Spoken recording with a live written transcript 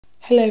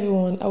Hello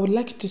everyone, I would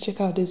like you to check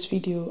out this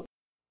video.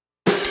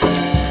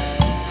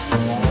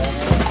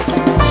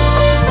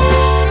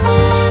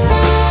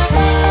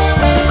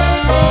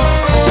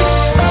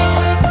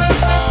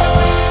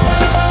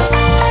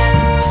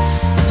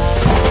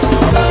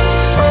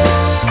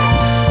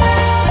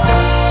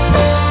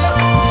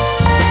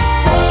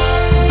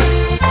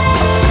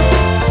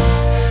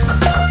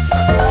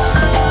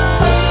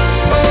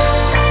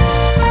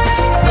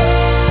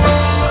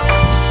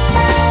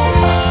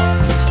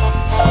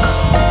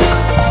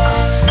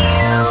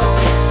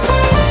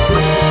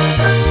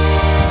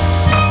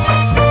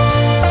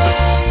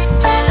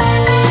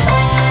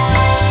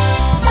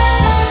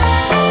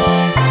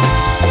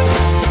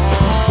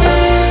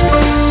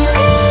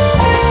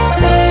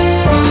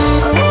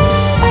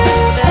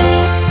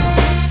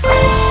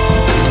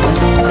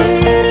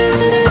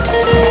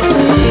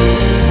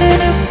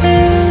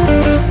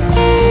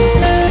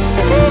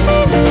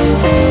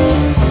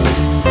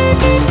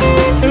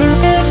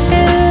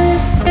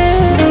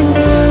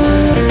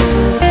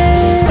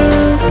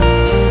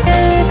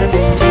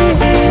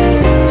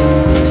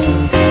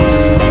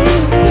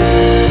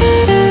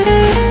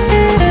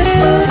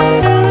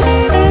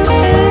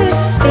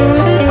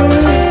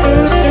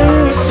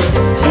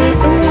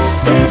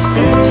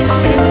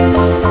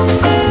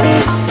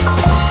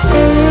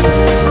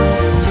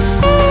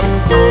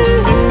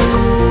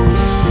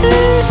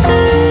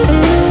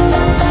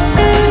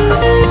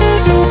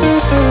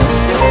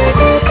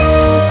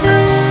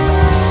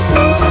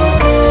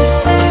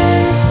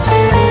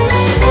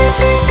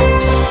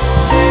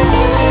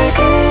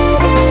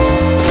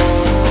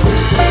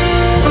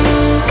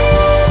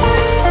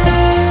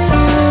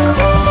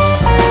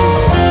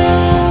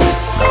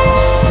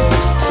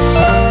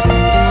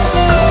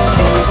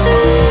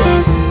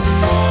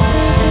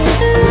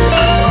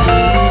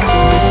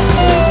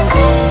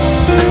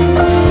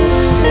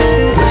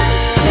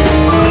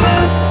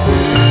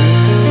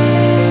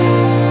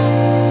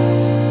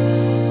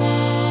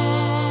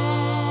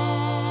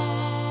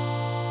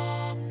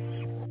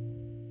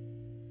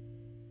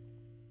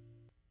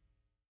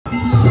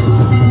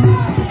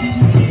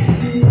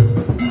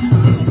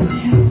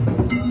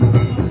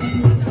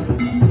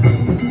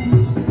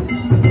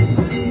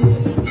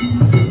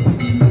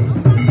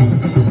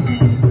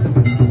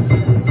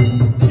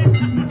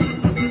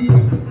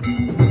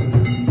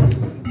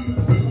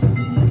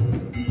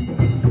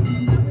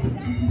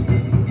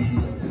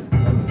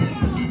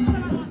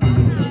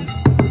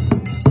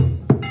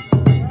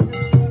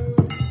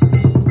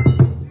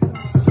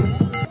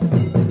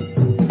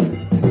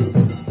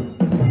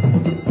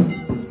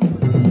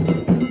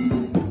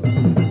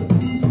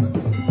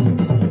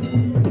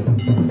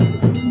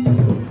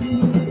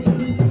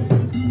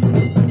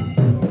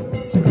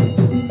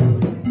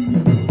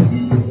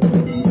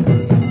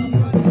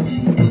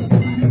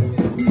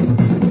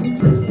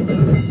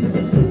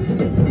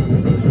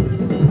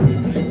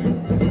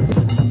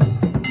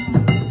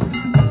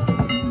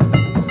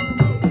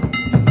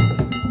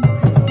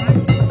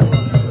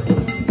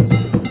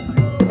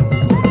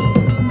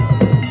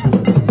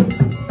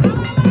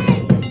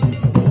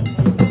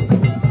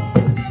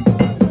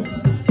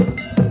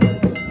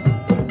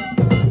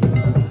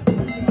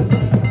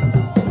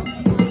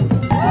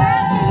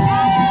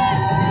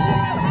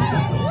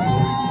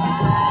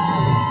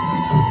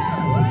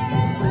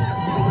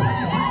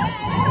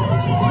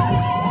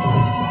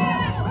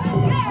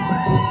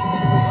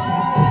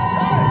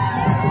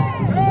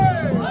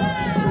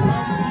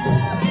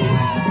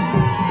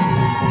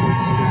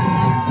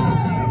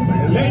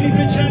 Ladies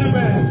and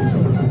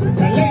gentlemen,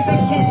 the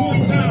latest couple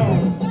in town,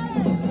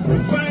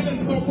 the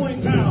finest couple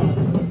in town.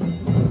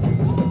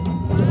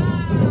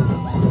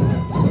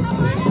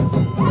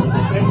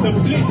 It's a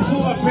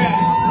blissful affair.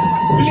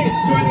 Bliss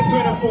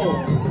 2024.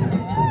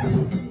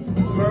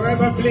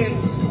 Forever Bliss.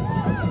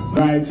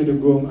 Bride to the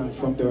groom and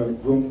from the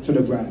groom to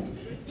the bride.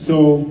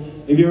 So,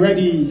 if you're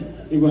ready,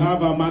 we will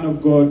have our man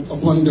of God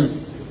upon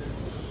them.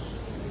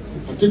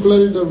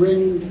 Particularly the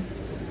ring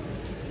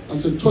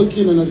as a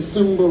token and a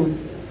symbol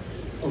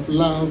of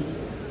love.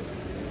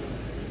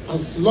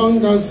 As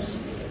long as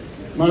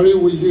Mary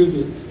will use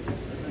it,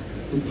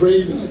 we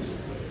pray that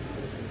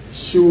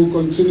she will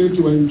continue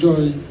to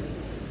enjoy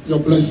your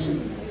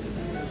blessing,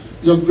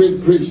 your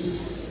great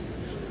grace,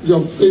 your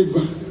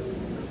favor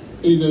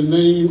in the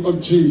name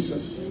of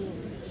Jesus.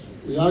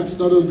 We ask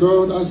that, O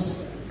God,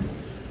 as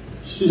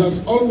she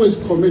has always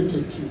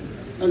committed to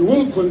and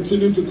will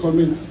continue to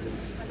commit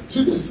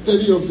to the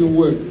study of your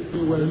word.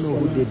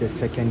 Who did the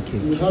second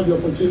king? You have the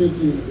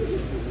opportunity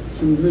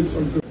to make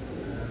some good.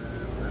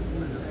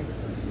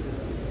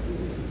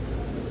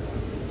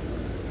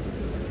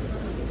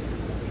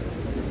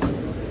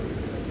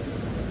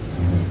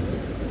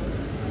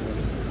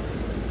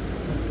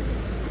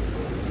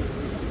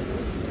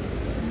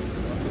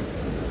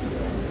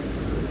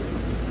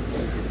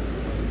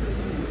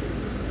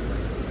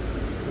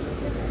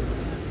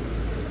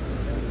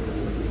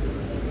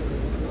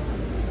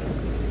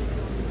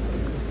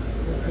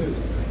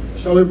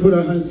 Shall we put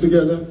our hands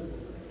together?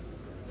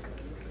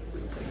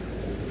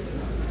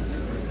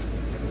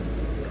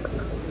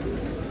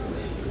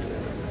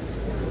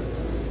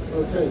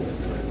 Okay.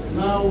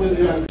 Now with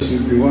the...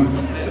 She's the one.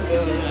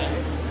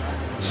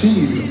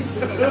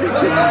 Jesus.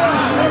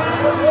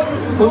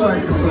 Oh my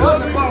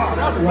God.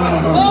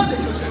 Wow.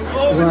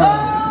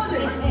 Wow.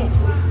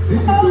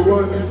 This is the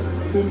one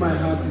whom my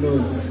heart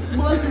loves.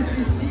 Moses,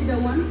 is she the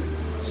one?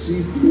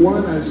 She's the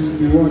one and she's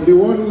the one. The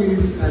one who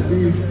is at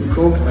least to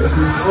come and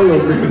she's all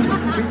of them.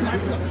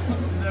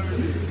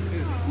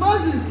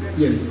 Moses.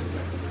 Yes.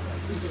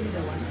 Is she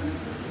the one?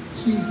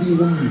 She's the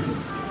one.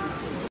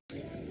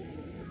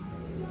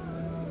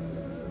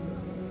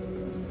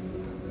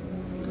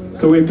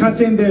 So we're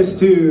cutting this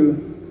too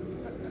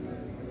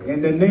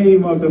in the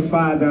name of the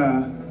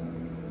Father,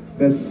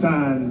 the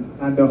Son,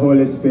 and the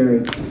Holy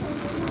Spirit.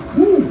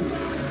 Woo.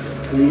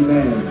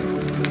 Amen.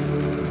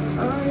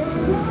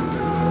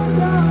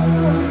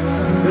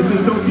 This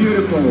is so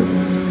beautiful.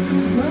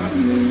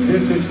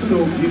 This is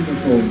so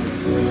beautiful.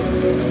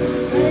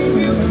 Very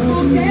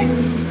beautiful cake.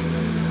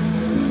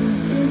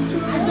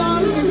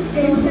 Adorned with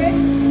intake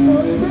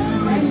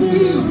and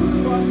beads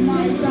from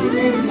nice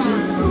and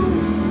land.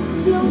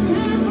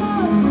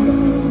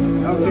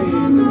 Okay,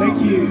 thank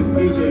you,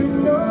 Egypt.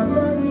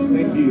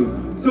 Thank you.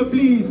 So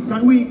please,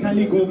 can we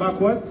kindly go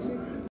backwards?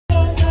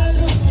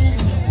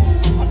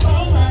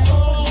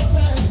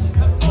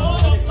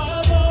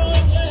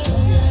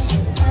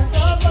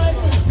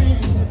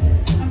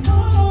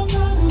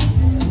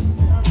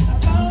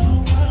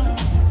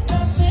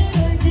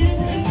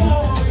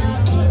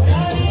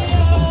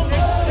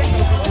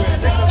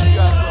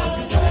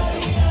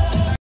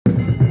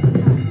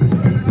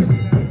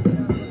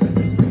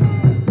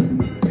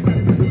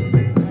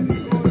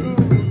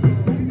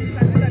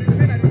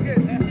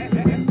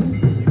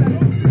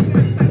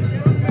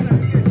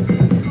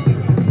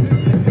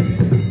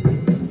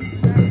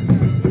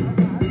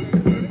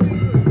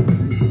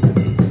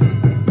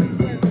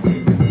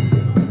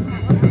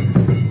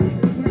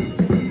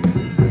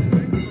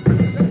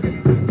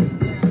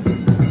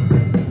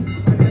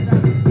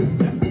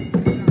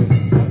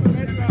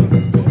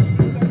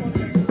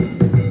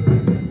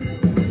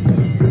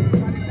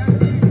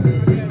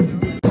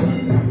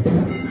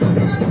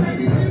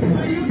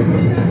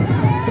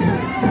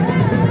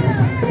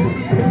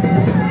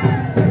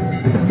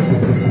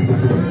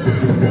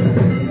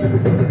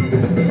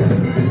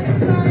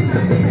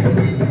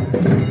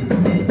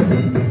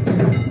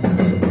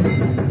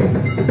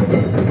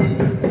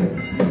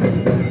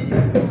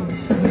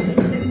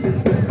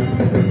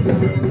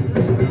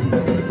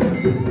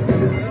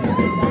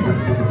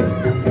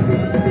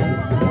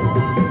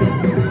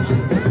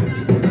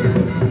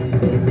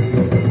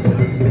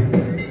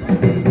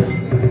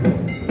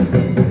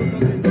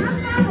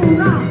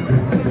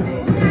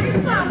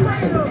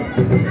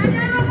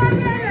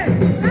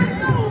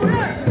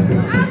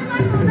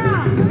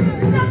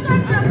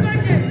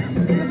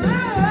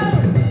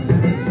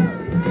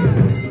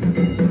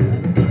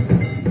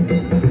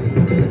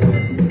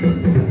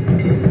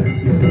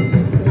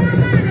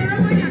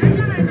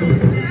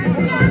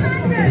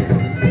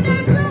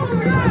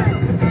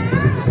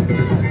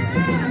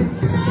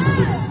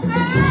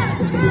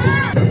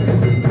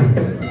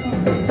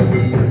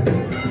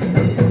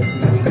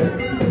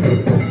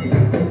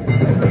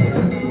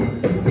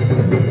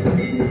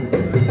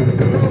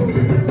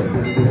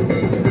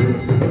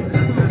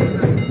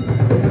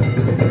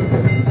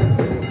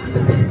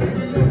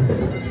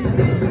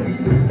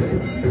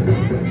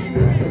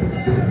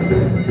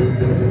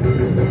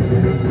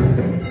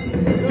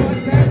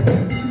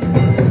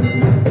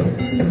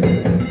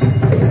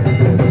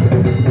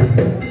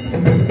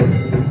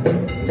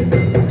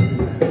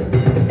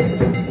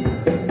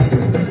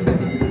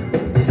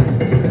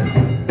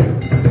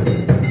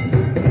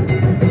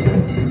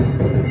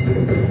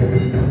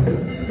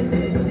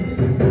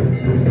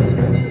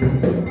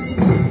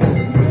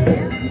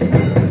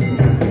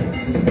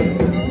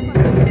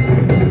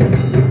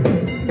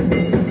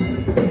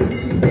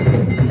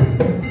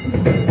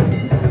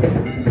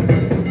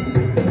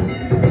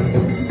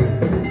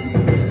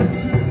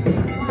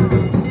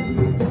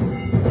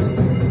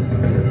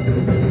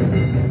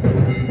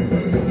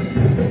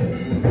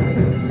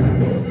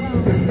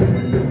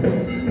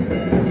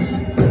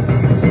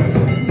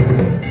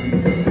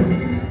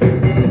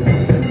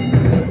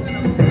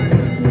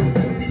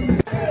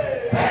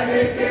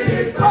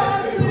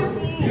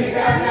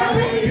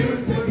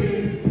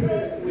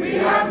 We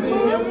have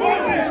moved.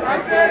 I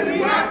said we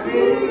have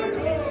moved.